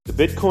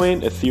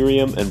Bitcoin,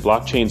 Ethereum, and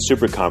Blockchain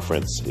Super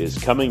Conference is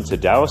coming to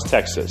Dallas,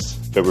 Texas,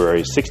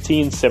 February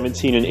 16,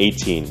 17, and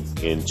 18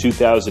 in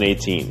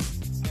 2018.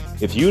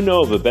 If you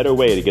know of a better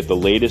way to get the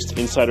latest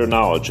insider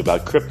knowledge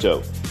about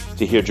crypto,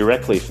 to hear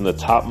directly from the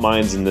top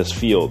minds in this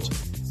field,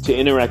 to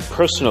interact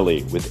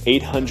personally with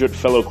 800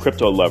 fellow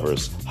crypto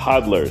lovers,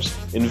 hodlers,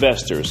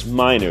 investors,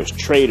 miners,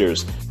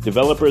 traders,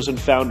 developers, and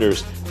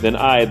founders, then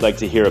I'd like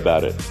to hear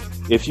about it.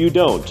 If you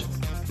don't,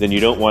 then you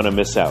don't want to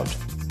miss out.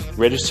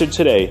 Register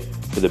today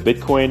for the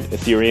Bitcoin,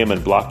 Ethereum,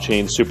 and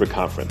Blockchain Super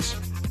Conference.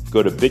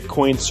 Go to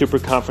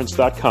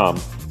bitcoinsuperconference.com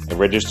and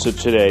register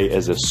today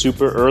as a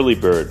super early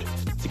bird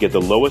to get the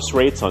lowest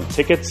rates on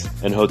tickets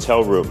and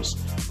hotel rooms.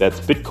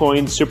 That's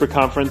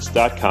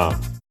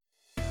bitcoinsuperconference.com.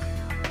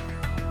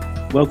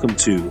 Welcome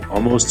to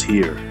Almost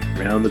Here,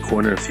 Round the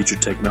Corner Future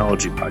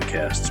Technology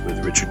Podcasts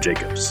with Richard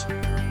Jacobs.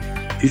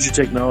 Future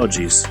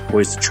technologies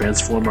poised to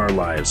transform our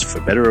lives for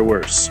better or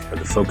worse are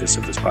the focus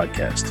of this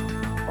podcast.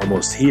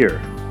 Almost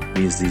Here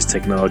means these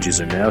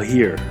technologies are now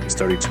here and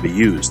starting to be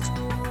used,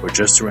 or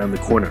just around the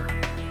corner,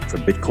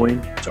 from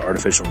Bitcoin to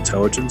artificial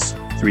intelligence,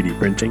 3D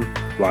printing,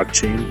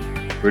 blockchain,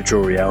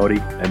 virtual reality,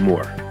 and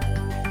more.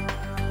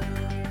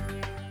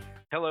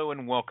 Hello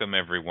and welcome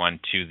everyone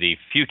to the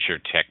Future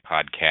Tech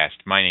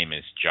Podcast. My name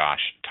is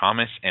Josh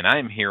Thomas and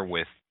I'm here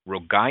with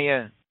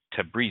Rogaya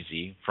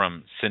Tabrizi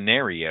from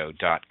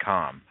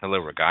Scenario.com. Hello,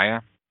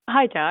 Rogaya.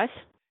 Hi, Josh.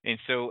 And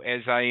so,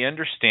 as I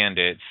understand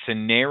it,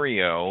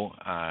 Scenario,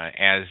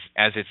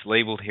 as it's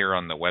labeled here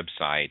on the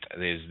website,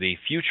 is the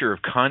future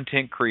of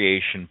content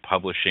creation,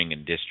 publishing,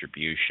 and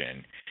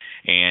distribution.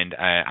 And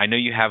I know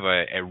you have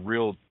a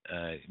real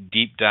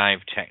deep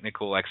dive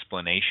technical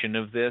explanation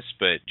of this,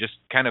 but just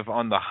kind of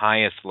on the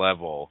highest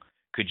level,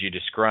 could you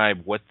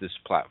describe what this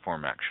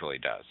platform actually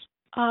does?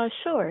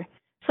 Sure.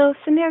 So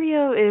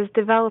Scenario is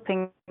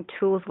developing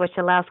tools which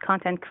allows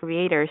content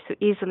creators to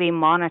easily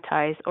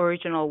monetize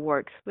original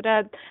works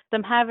without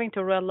them having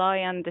to rely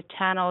on the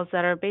channels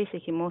that are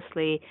basically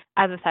mostly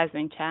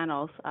advertisement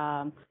channels.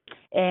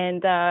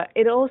 And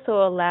it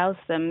also allows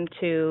them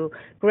to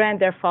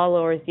grant their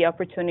followers the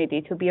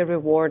opportunity to be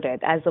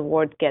rewarded as the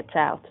word gets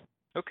out.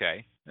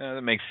 Okay.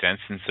 That makes sense.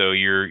 And so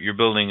you're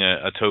building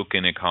a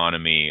token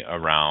economy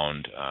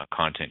around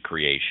content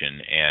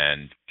creation.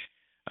 And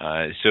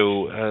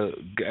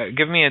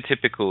give me a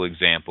typical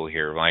example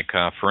here. Like,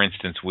 for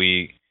instance,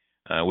 we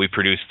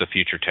produce the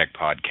Future Tech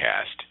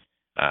Podcast.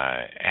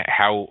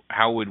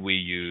 How would we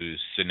use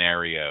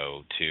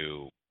Scenario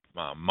to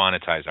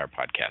monetize our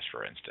podcast,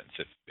 for instance,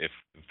 if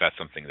that's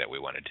something that we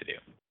wanted to do?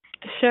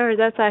 Sure,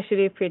 that's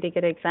actually a pretty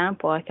good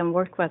example. I can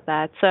work with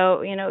that.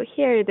 So,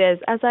 here it is.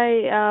 As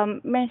I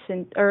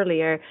mentioned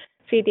earlier,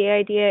 see, the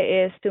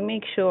idea is to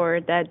make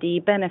sure that the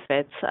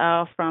benefits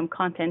from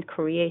content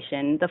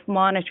creation, the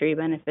monetary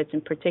benefits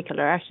in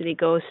particular, actually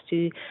goes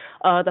to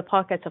the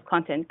pockets of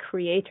content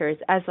creators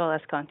as well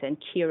as content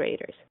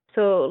curators.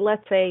 So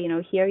let's say,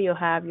 here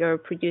you're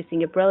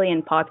producing a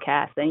brilliant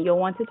podcast and you'll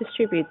want to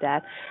distribute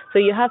that. So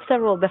you have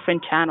several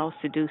different channels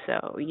to do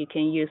so. You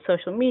can use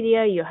social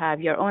media, you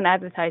have your own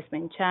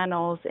advertisement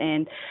channels,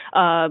 and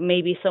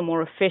maybe some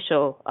more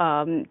official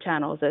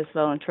channels as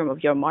well in terms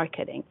of your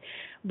marketing.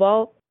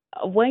 Well,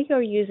 when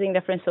you're using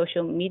different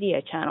social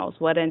media channels,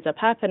 what ends up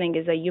happening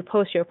is that you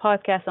post your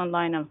podcast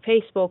online on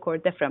Facebook or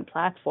different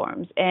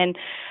platforms. And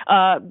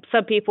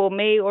some people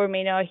may or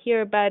may not hear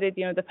about it,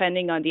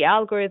 depending on the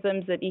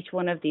algorithms that each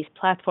one of these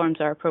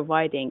platforms are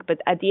providing. But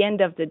at the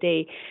end of the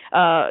day,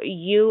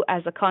 you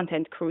as a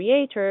content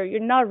creator, you're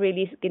not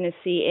really going to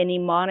see any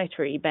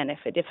monetary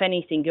benefit. If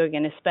anything, you're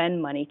going to spend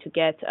money to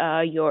get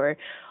your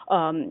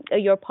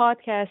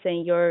podcast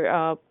and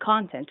your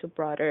content to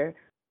broader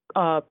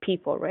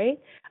people, right?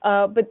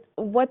 But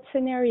what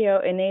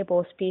Scenario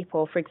enables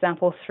people, for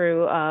example,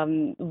 through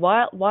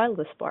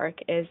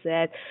Wildespark, is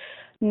that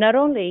not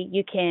only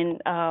you can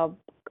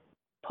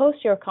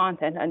post your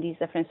content on these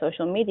different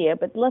social media,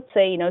 but let's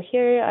say,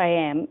 here I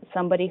am,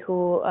 somebody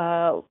who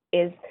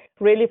is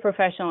really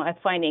professional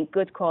at finding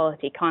good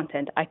quality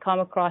content. I come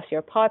across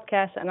your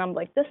podcast and I'm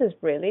like, this is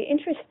really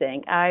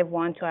interesting. I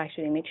want to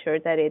actually make sure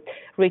that it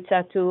reaches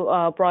out to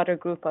a broader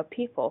group of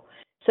people.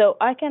 So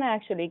I can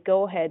actually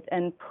go ahead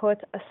and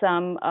put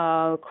some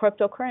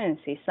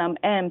cryptocurrency, some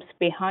AMPs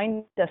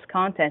behind this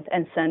content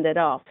and send it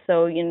off.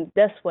 So in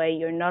this way,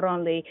 you're not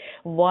only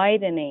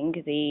widening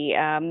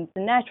the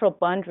natural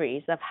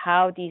boundaries of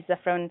how these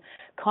different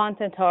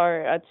content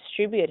are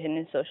distributed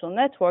in social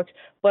networks,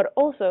 but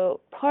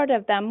also part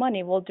of that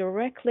money will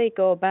directly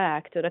go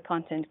back to the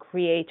content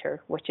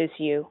creator, which is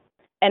you.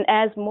 And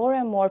as more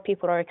and more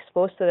people are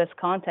exposed to this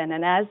content,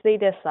 and as they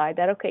decide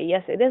that, okay,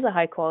 yes, it is a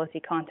high quality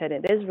content,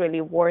 it is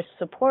really worth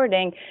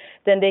supporting,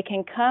 then they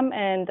can come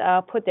and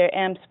put their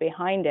AMPs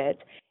behind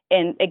it.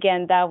 And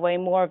again, that way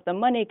more of the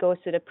money goes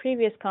to the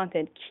previous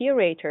content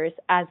curators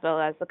as well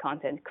as the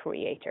content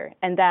creator.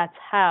 And that's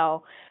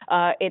how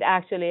it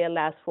actually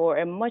allows for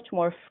a much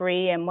more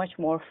free and much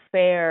more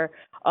fair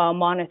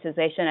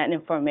monetization and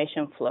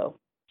information flow.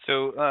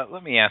 So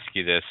let me ask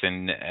you this,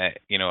 and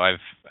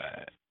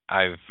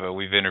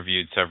we've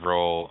interviewed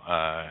several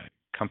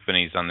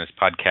companies on this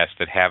podcast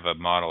that have a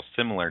model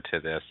similar to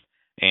this,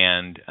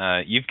 and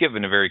you've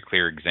given a very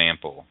clear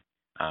example,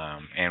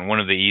 and one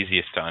of the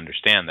easiest to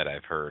understand that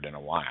I've heard in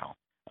a while.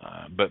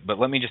 But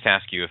let me just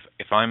ask you,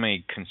 if I'm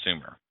a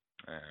consumer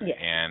Yes.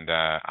 and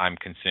I'm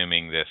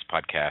consuming this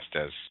podcast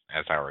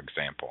as our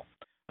example,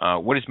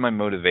 what is my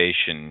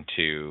motivation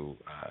to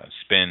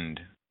spend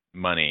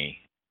money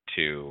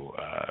to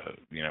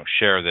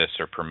share this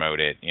or promote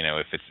it?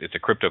 If it's a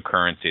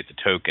cryptocurrency, it's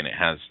a token, it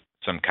has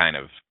some kind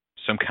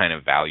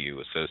of value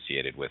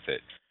associated with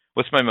it.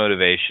 What's my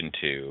motivation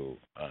to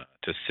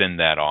send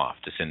that off,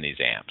 to send these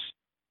amps?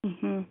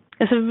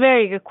 It's a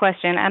very good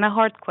question and a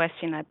hard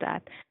question at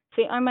that.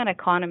 See, I'm an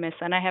economist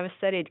and I have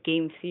studied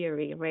game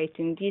theory, right?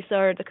 And these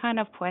are the kind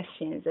of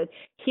questions that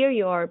here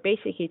you are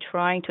basically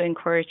trying to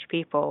encourage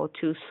people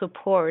to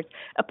support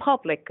a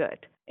public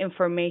good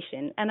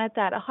information, and at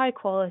that, a high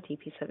quality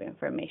piece of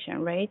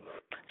information, right?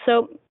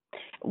 So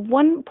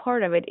one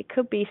part of it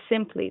could be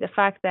simply the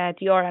fact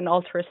that you're an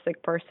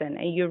altruistic person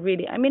and you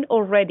really,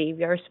 already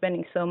we are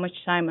spending so much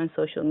time on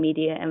social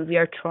media and we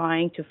are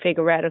trying to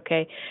figure out,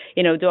 okay,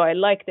 do I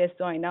like this?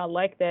 Do I not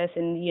like this?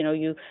 And,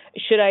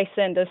 should I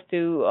send this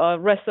to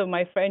rest of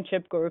my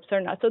friendship groups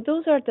or not? So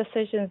those are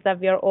decisions that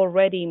we are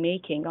already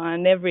making on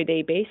an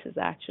everyday basis,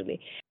 actually.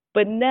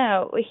 But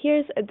now,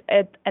 here's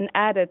an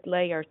added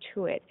layer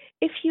to it.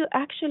 If you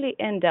actually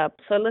end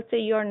up, so let's say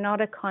you're not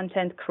a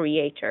content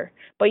creator,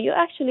 but you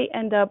actually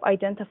end up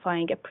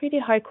identifying a pretty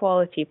high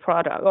quality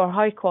product or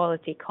high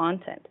quality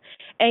content,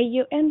 and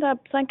you end up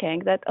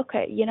thinking that,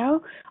 okay,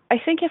 I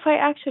think if I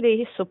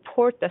actually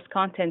support this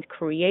content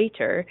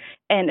creator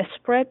and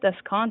spread this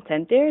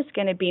content, there's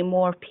going to be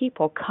more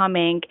people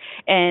coming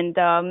and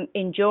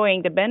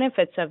enjoying the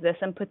benefits of this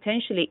and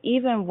potentially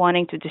even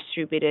wanting to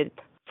distribute it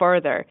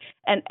further.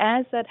 And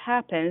as that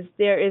happens,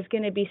 there is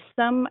going to be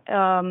some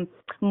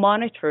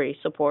monetary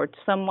support,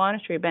 some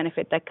monetary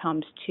benefit that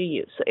comes to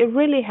you. So it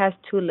really has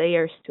two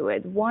layers to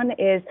it. One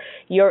is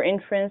your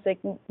intrinsic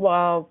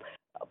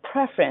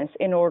preference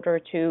in order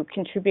to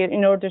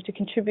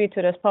contribute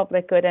to this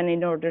public good and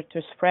in order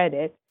to spread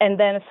it, and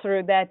then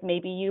through that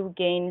maybe you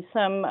gain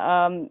some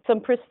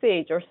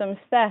prestige or some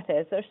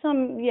status or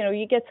some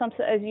you get some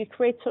as you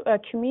create a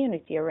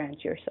community around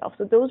yourself.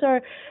 So those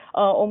are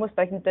almost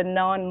like the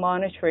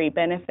non-monetary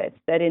benefits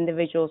that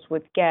individuals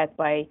would get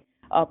by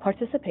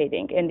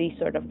participating in these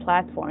sort of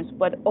platforms.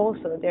 But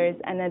also there is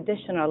an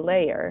additional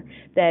layer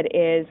that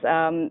is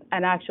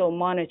an actual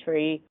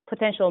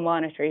potential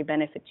monetary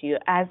benefit to you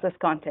as this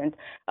content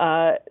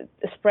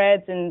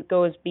spreads and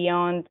goes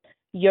beyond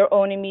your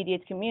own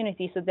immediate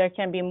community. So there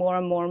can be more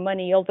and more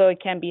money, although it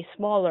can be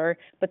smaller,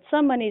 but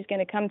some money is going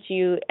to come to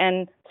you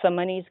and some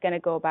money is going to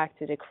go back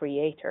to the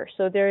creator.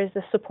 So there is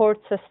a support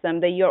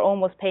system that you're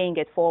almost paying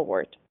it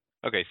forward.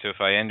 Okay, so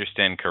if I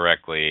understand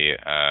correctly,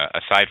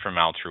 aside from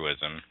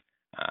altruism,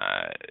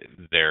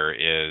 there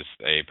is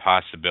a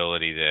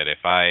possibility that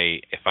if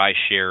I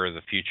share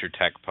the Future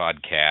Tech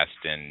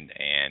podcast and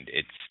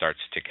it starts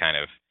to kind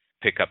of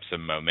pick up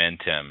some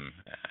momentum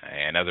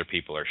and other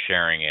people are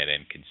sharing it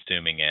and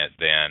consuming it,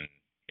 then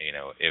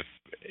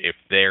if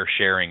they're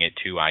sharing it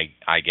too,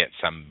 I get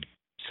some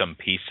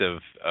piece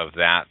of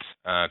that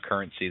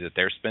currency that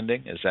they're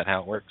spending. Is that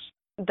how it works?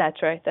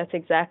 That's right. That's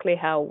exactly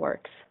how it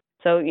works.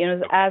 So,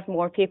 as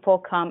more people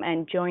come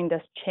and join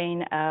this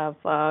chain of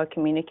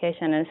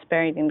communication and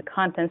spreading the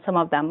content, some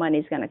of that money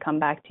is going to come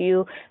back to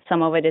you.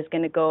 Some of it is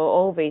going to go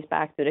always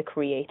back to the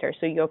creator.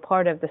 So you're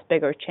part of this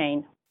bigger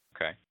chain.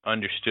 Okay,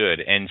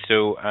 understood. And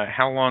so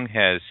how long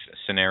has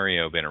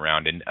Scenario been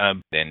around,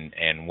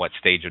 and what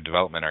stage of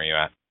development are you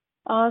at?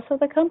 So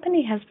the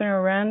company has been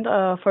around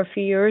for a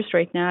few years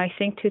right now. I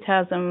think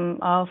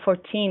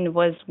 2014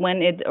 was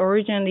when it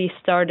originally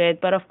started,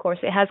 but of course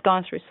it has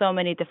gone through so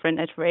many different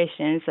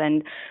iterations,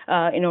 and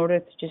in order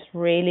to just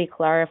really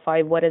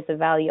clarify what is the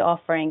value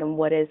offering and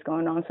what is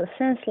going on. So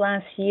since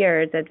last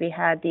year that we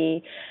had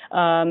the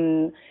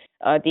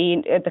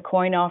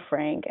coin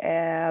offering,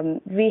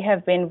 we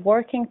have been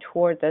working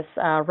toward this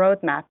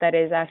roadmap that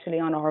is actually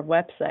on our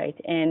website,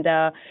 and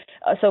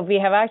so we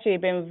have actually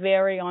been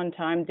very on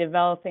time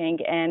developing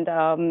and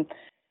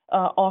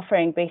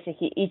offering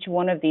basically each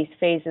one of these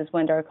phases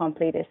when they're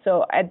completed.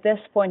 So at this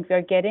point,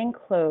 we're getting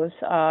close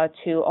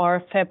to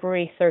our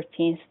February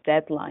 13th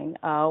deadline,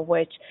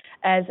 which,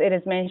 as it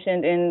is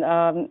mentioned in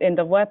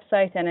the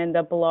website and in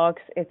the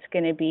blogs, it's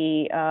going to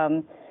be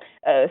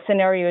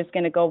Scenario is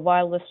going to go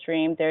wireless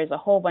stream. There's a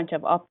whole bunch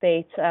of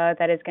updates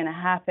that is going to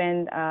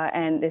happen,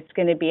 and it's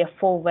going to be a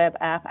full web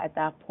app at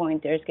that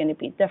point. There's going to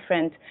be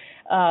different,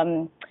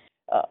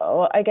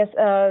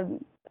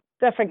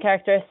 different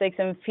characteristics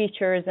and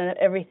features and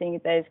everything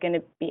that is going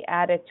to be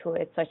added to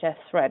it, such as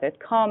threaded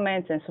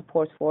comments and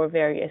support for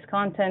various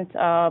content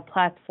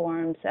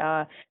platforms,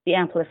 the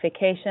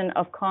amplification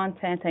of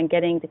content and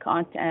getting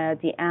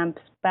the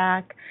amps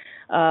back.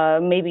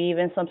 Maybe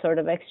even some sort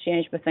of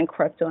exchange within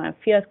crypto and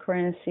fiat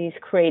currencies,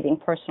 creating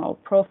personal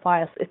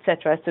profiles,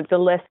 etc. So the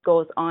list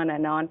goes on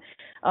and on.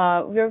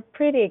 We're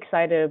pretty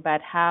excited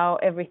about how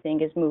everything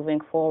is moving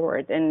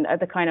forward and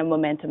the kind of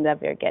momentum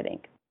that we're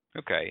getting.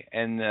 Okay,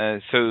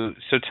 and so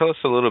tell us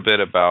a little bit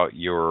about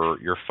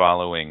your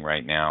following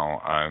right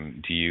now.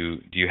 Do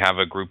you have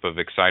a group of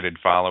excited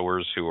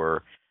followers who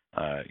are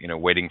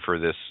waiting for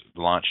this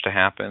launch to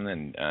happen?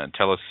 And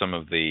tell us some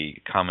of the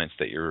comments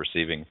that you're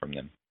receiving from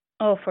them.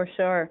 Oh, for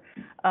sure.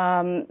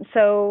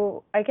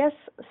 So I guess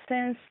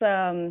since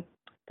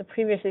the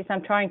previous release,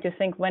 I'm trying to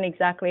think when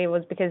exactly it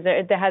was because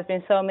there has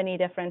been so many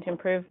different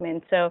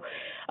improvements. So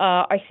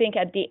I think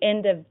at the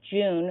end of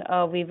June,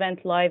 we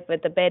went live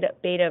with the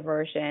beta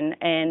version,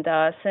 and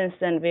since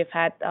then we've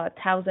had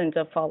thousands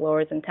of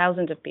followers and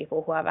thousands of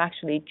people who have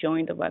actually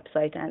joined the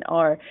website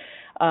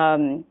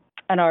um,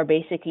 and are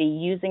basically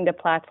using the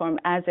platform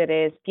as it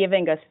is,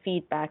 giving us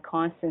feedback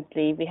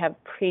constantly. We have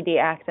pretty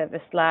active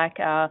Slack,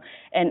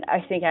 and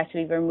I think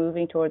actually we're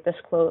moving toward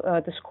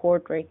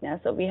Discord right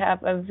now. So we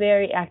have a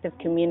very active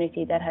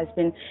community that has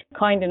been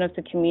kind enough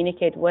to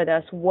communicate with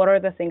us. What are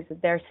the things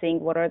that they're seeing?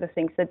 What are the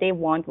things that they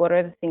want? What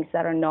are the things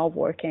that are not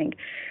working?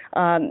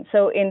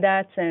 So in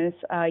that sense,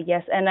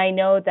 yes. And I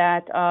know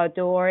that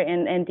Dor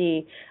and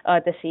the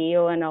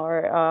CEO and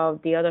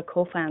the other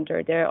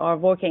co-founder, they are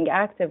working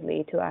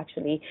actively to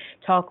actually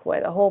talk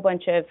with a whole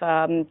bunch of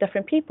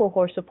different people who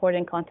are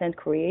supporting content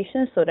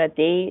creation so that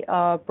they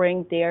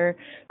bring their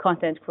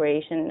content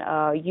creators,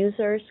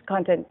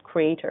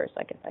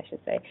 I guess I should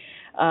say,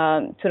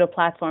 to the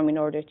platform in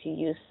order to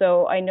use.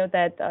 So I know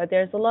that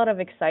there's a lot of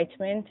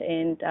excitement,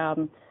 and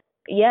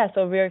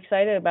so we're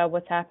excited about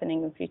what's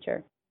happening in the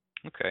future.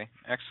 Okay,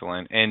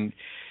 excellent. And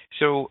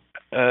so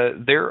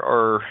there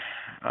are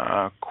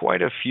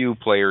quite a few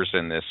players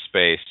in this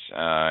space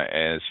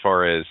as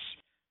far as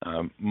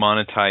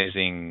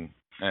monetizing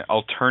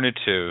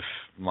alternative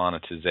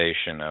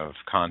monetization of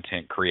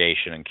content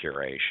creation and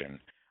curation.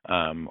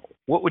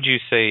 What would you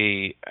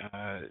say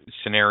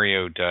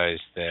Scenario does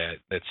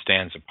that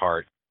stands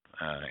apart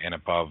and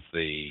above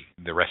the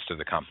rest of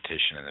the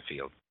competition in the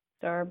field?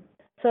 Sure.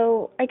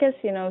 So I guess,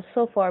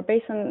 so far,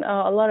 based on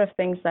a lot of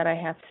things that I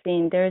have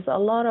seen, there's a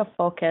lot of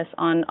focus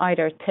on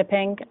either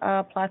tipping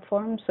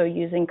platforms, so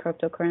using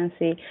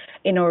cryptocurrency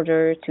in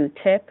order to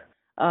tip,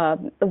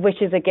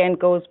 which is again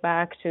goes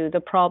back to the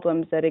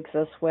problems that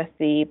exist with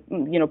the,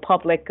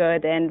 public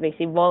good and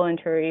basically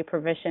voluntary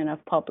provision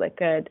of public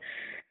good.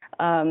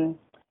 And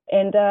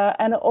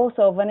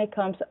also when it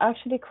comes to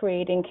actually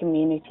creating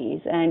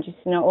communities and just,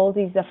 all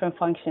these different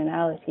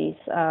functionalities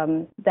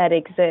that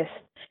exist.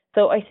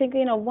 So I think,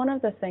 one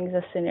of the things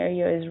the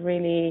Scenario is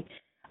really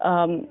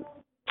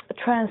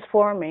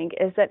transforming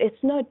is that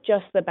it's not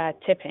just about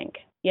tipping.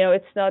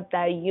 It's not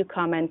that you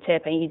come and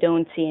tip and you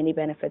don't see any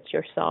benefits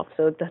yourself.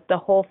 So the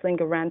whole thing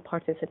around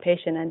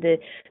participation and the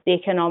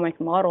economic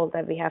model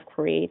that we have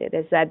created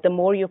is that the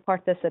more you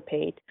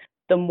participate,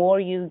 the more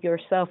you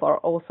yourself are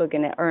also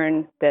going to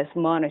earn this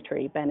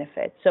monetary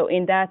benefit. So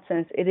in that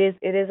sense, it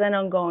is an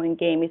ongoing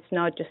game. It's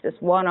not just this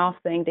one-off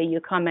thing that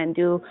you come and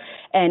do,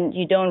 and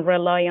you don't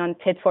rely on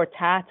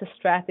tit-for-tat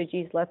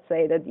strategies. Let's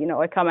say that,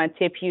 I come and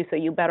tip you, so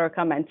you better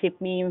come and tip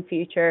me in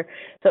future.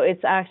 So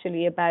it's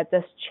actually about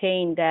this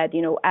chain that,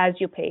 as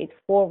you pay it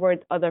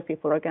forward, other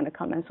people are going to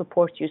come and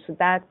support you. So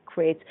that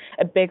creates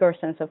a bigger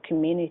sense of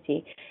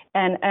community.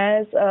 And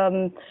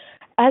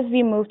as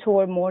we move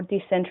toward a more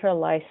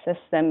decentralized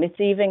system, it's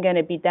even going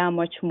to be that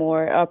much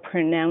more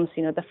pronounced,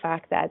 the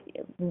fact that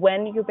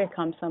when you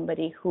become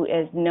somebody who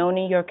is known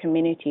in your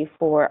community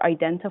for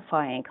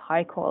identifying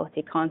high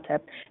quality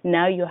content,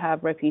 now you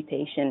have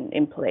reputation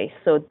in place.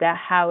 So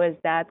how is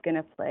that going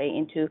to play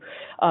into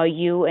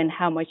you and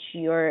how much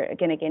you're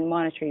going to gain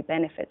monetary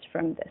benefits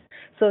from this?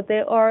 So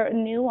there are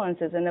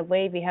nuances in the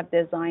way we have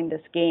designed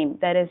this game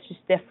that is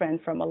just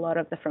different from a lot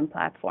of different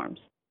platforms.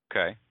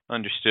 Okay,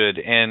 understood.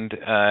 And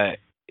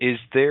is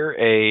there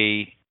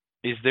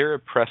a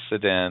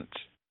precedent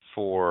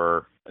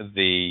for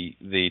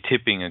the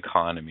tipping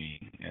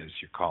economy, as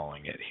you're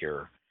calling it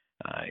here?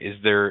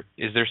 Is there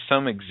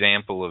some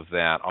example of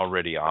that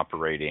already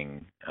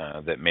operating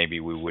that maybe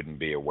we wouldn't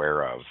be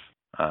aware of?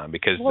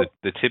 Because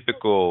the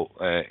typical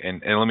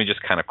and let me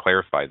just kind of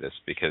clarify this,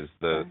 because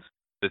the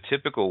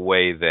typical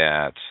way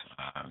that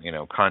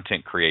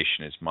content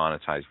creation is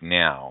monetized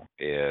now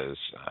is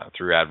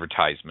through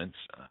advertisements,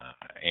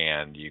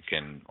 and you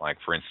can, like,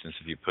 for instance,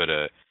 if you put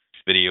a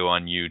video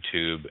on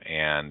YouTube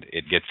and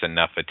it gets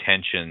enough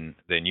attention,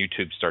 then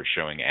YouTube starts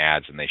showing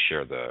ads and they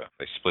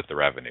split the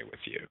revenue with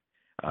you.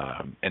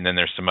 And then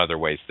there's some other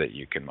ways that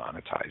you can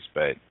monetize.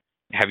 But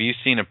have you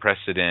seen a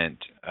precedent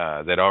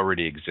that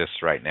already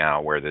exists right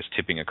now where this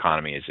tipping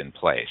economy is in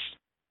place?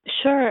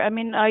 Sure. I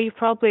mean, you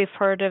probably have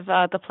heard of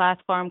the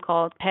platform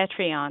called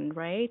Patreon,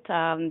 right?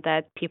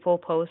 That people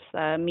post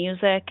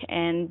music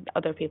and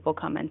other people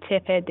come and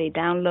tip it, they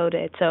download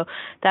it. So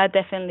that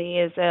definitely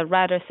is a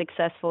rather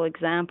successful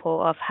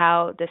example of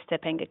how this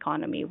tipping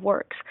economy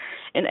works.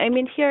 And I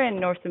mean, here in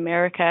North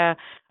America,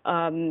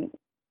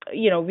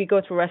 we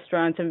go to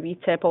restaurants and we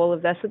tip all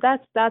of that. So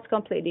that's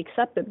completely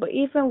accepted. But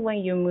even when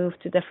you move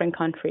to different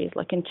countries,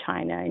 like in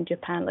China and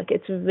Japan, like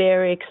it's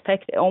very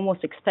expected,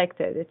 almost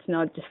expected. It's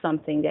not just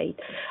something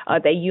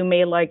that you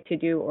may like to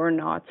do or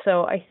not.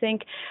 So I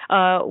think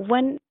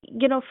when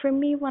for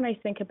me, when I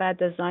think about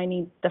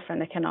designing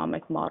different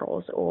economic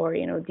models or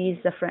these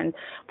different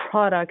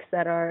products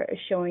that are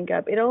showing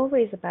up, it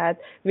always about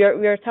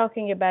we're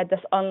talking about this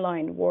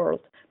online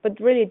world, but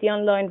really the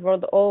online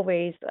world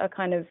always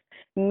kind of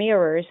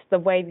mirrors the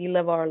way we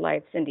live our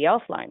lives in the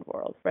offline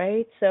world,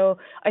 right? So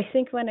I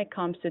think when it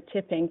comes to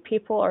tipping,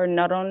 people are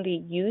not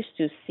only used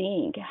to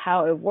seeing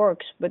how it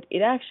works, but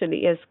it actually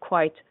is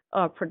quite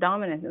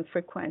predominant and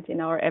frequent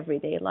in our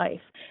everyday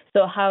life.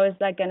 So how is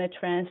that going to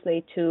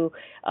translate to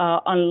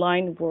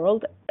online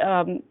world?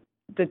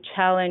 The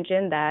challenge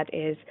in that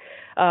is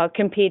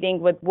competing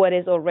with what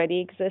is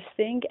already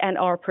existing and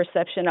our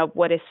perception of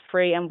what is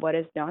free and what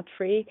is not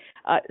free.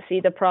 See,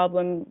 the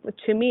problem,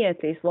 to me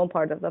at least, one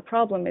part of the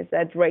problem is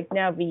that right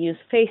now we use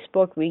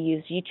Facebook, we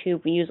use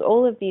YouTube, we use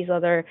all of these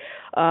other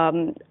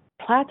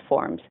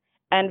platforms,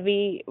 and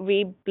we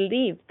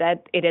believe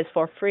that it is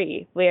for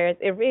free, whereas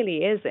it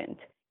really isn't.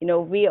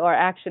 We are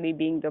actually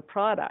being the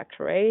product,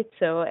 right?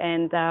 So,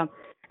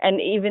 and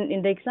even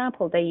in the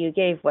example that you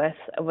gave with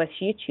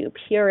YouTube,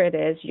 here it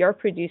is, you're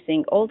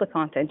producing all the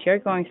content, you're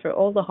going through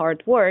all the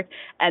hard work,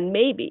 and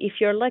maybe if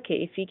you're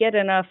lucky, if you get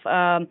enough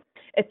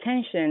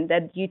attention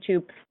that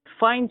YouTube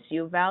finds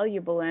you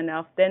valuable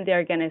enough, then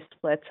they're going to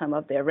split some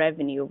of their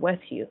revenue with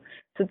you.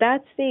 So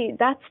that's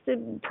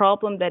the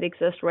problem that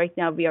exists right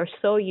now. We are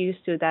so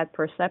used to that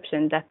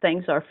perception that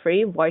things are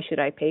free. Why should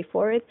I pay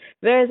for it?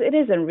 Whereas it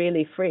isn't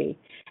really free.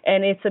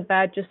 And it's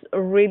about just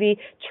really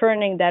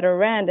turning that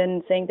around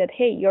and saying that,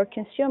 hey, you're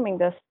consuming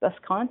this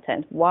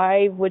content.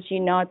 Why would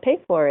you not pay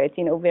for it?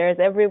 Whereas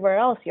everywhere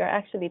else you're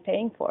actually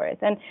paying for it.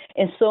 And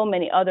in so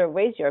many other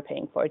ways you're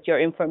paying for it.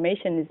 Your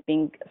information is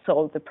being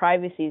sold. The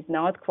privacy is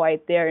not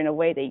quite there in a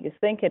way that you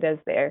think it is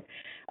there.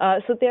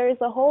 So there is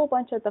a whole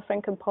bunch of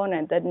different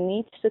components that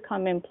needs to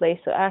come in place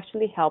to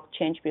actually help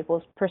change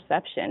people's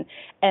perception.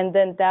 And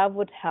then that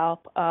would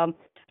help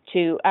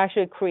to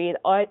actually create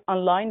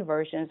online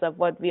versions of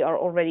what we are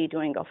already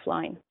doing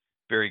offline.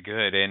 Very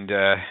good. And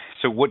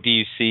so what do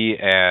you see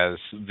as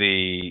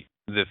the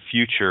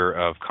future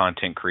of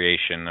content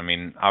creation? I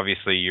mean,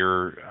 obviously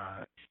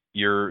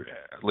you're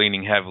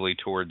leaning heavily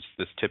towards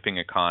this tipping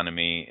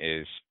economy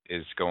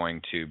is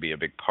going to be a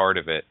big part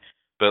of it.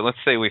 But let's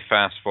say we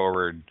fast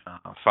forward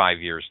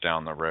 5 years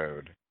down the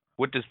road.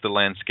 What does the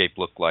landscape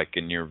look like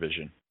in your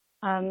vision?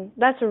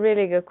 That's a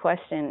really good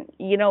question.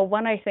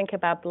 When I think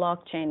about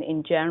blockchain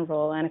in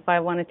general, and if I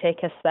want to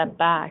take a step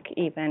back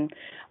even,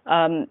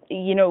 the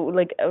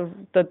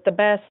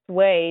best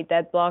way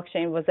that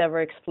blockchain was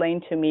ever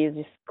explained to me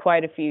just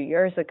quite a few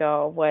years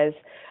ago was,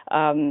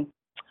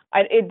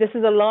 this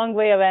is a long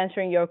way of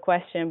answering your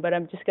question, but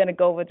I'm just going to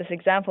go with this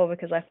example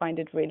because I find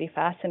it really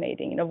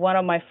fascinating. One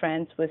of my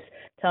friends was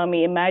telling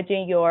me,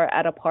 imagine you're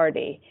at a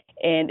party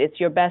and it's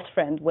your best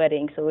friend's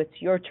wedding, so it's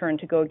your turn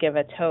to go give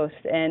a toast,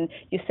 and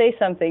you say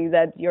something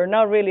that you're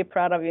not really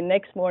proud of. The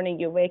next morning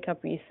you wake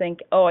up and you think,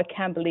 oh, I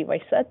can't believe I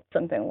said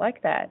something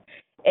like that.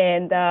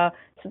 And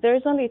so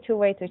there's only two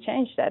ways to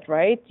change that,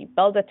 right? You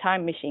build a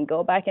time machine,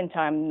 go back in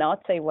time,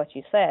 not say what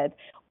you said,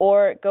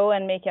 or go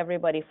and make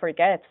everybody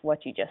forget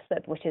what you just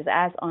said, which is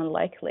as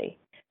unlikely.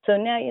 So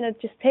now,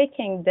 just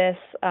taking this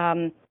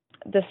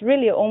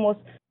really almost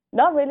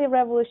not really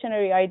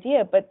revolutionary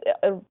idea, but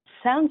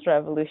sounds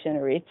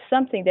revolutionary. It's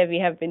something that we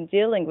have been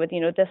dealing with,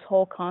 this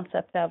whole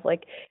concept of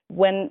like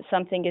when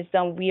something is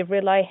done, we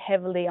rely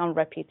heavily on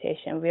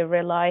reputation. We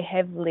rely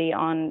heavily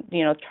on,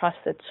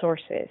 trusted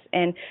sources.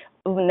 And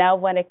now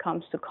when it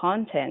comes to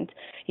content,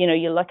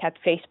 you look at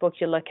Facebook,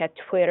 you look at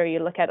Twitter, you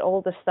look at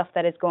all the stuff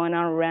that is going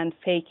on around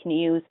fake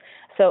news.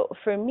 So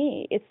for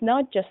me, it's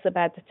not just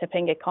about the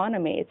tipping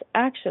economy. It's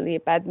actually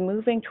about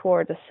moving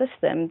toward a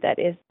system that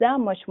is that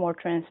much more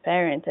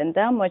transparent and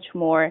that much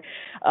more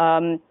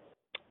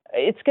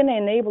it's going to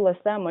enable us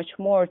that much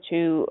more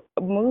to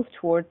move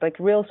toward like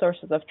real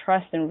sources of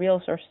trust and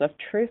real sources of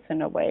truth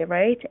in a way,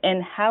 right?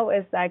 And how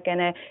is that going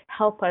to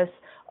help us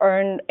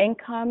earn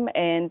income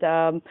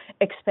and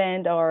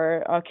expand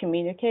our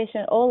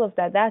communication? All of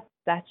that,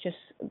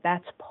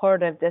 that's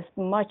part of this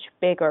much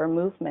bigger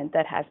movement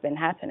that has been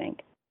happening.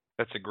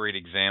 That's a great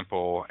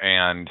example,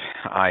 and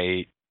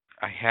I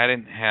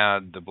hadn't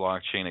had the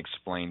blockchain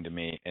explained to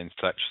me in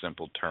such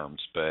simple terms,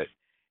 but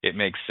it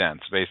makes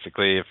sense.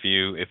 Basically, if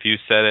you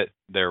said it,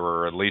 there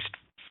were at least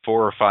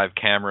 4 or 5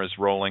 cameras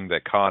rolling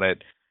that caught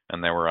it,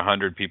 and there were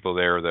 100 people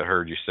there that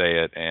heard you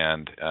say it,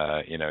 and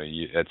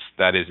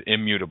that is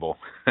immutable.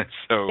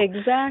 So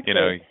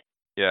exactly.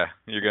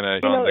 You're gonna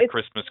put on the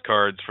Christmas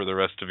cards for the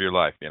rest of your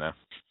life.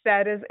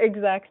 That is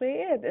exactly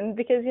it. And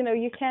because,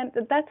 you can't,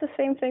 that's the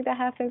same thing that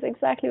happens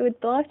exactly with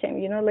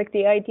blockchain. Like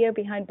the idea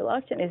behind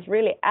blockchain is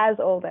really as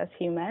old as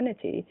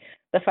humanity.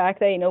 The fact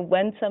that,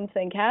 when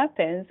something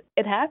happens,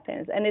 it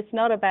happens. And it's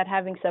not about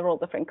having several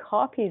different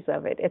copies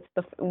of it. It's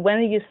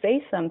when you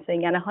say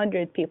something and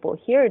 100 people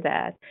hear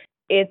that,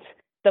 it's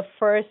the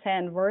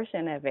first-hand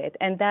version of it.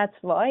 And that's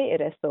why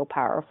it is so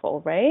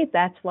powerful, right?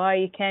 That's why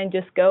you can't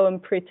just go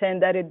and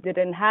pretend that it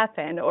didn't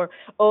happen, or,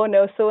 oh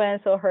no,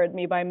 so-and-so heard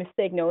me by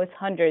mistake. No, it's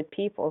 100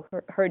 people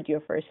heard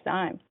you first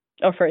time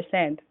or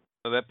firsthand.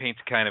 So that paints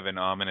kind of an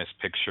ominous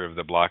picture of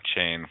the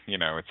blockchain.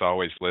 It's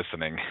always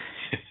listening,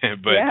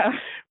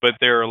 but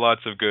there are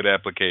lots of good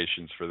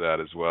applications for that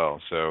as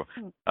well. So,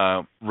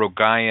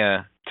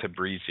 Rogaya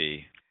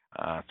Tabrizi,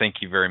 thank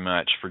you very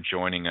much for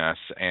joining us.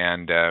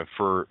 And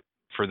for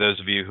those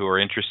of you who are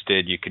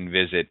interested, you can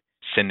visit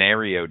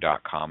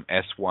Synereo.com,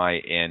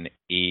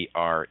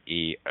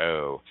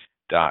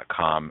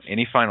 Synereo.com.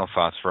 Any final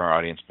thoughts for our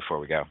audience before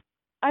we go?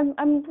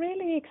 I'm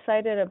really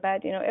excited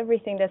about,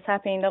 everything that's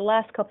happening. The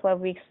last couple of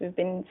weeks, we've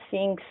been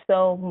seeing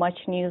so much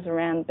news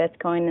around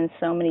Bitcoin and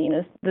so many,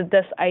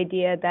 this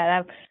idea that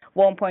at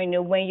one point,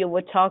 when you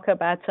would talk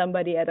about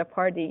somebody at a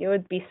party, you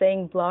would be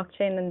saying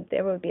blockchain and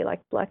they would be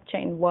like,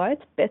 blockchain,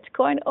 what?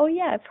 Bitcoin? Oh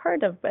yeah, I've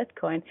heard of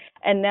Bitcoin.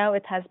 And now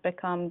it has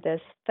become this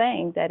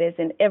thing that is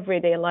in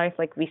everyday life.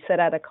 Like we sit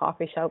at a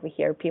coffee shop, we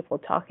hear people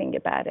talking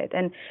about it.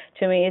 And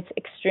to me, it's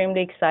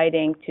extremely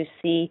exciting to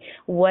see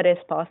what is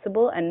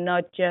possible, and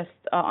not just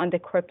on the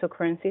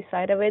cryptocurrency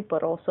side of it,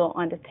 but also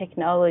on the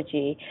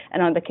technology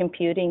and on the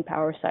computing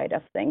power side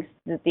of things.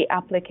 The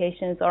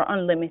applications are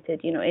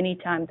unlimited.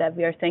 Anytime that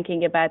we are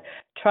thinking about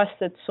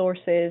trusted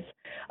sources,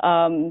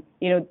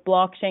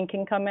 blockchain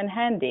can come in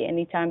handy.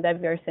 Anytime that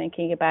we are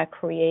thinking about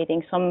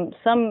creating some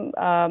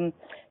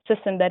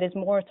system that is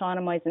more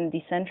autonomized and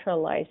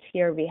decentralized,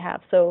 here we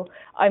have. So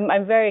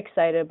I'm very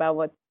excited about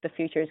what the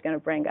future is going to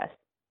bring us.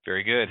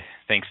 Very good.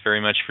 Thanks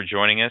very much for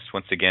joining us.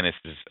 Once again, this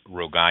is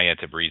Rogaya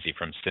Tabrizi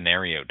from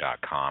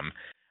Synereo.com.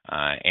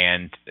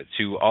 And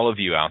to all of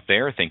you out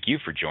there, thank you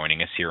for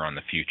joining us here on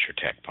the Future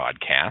Tech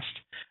Podcast.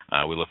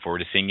 We look forward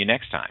to seeing you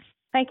next time.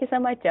 Thank you so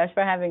much, Josh,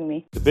 for having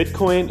me. The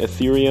Bitcoin,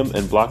 Ethereum,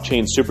 and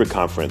Blockchain Super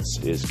Conference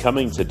is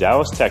coming to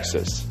Dallas,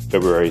 Texas,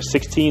 February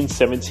 16,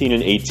 17,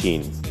 and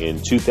 18 in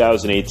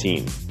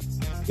 2018.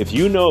 If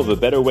you know of a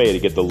better way to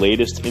get the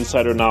latest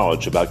insider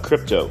knowledge about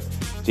crypto,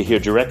 to hear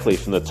directly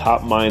from the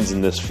top minds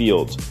in this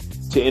field,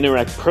 to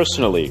interact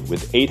personally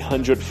with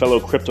 800 fellow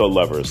crypto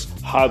lovers,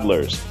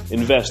 hodlers,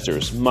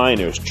 investors,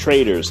 miners,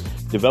 traders,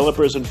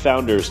 developers, and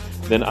founders,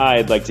 then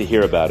I'd like to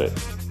hear about it.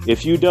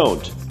 If you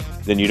don't,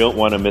 then you don't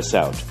want to miss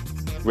out.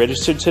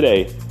 Register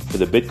today for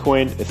the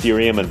Bitcoin,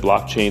 Ethereum, and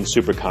Blockchain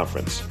Super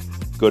Conference.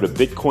 Go to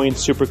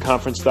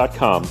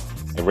bitcoinsuperconference.com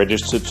and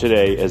register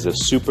today as a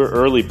super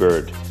early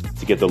bird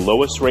to get the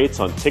lowest rates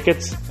on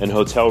tickets and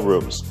hotel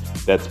rooms.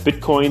 That's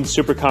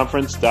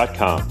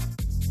bitcoinsuperconference.com.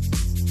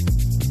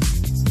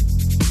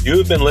 You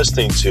have been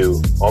listening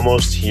to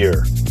Almost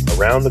Here,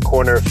 Around the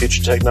Corner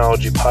Future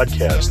Technology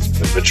podcast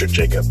with Richard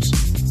Jacobs.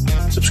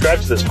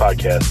 Subscribe to this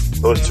podcast,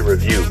 post a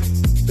review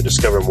to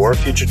discover more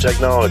future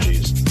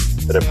technologies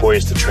that are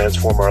poised to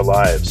transform our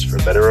lives for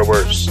better or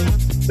worse,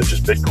 such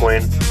as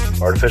Bitcoin,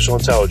 artificial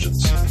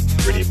intelligence,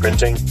 3D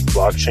printing,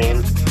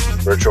 blockchain,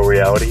 virtual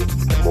reality,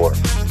 and more.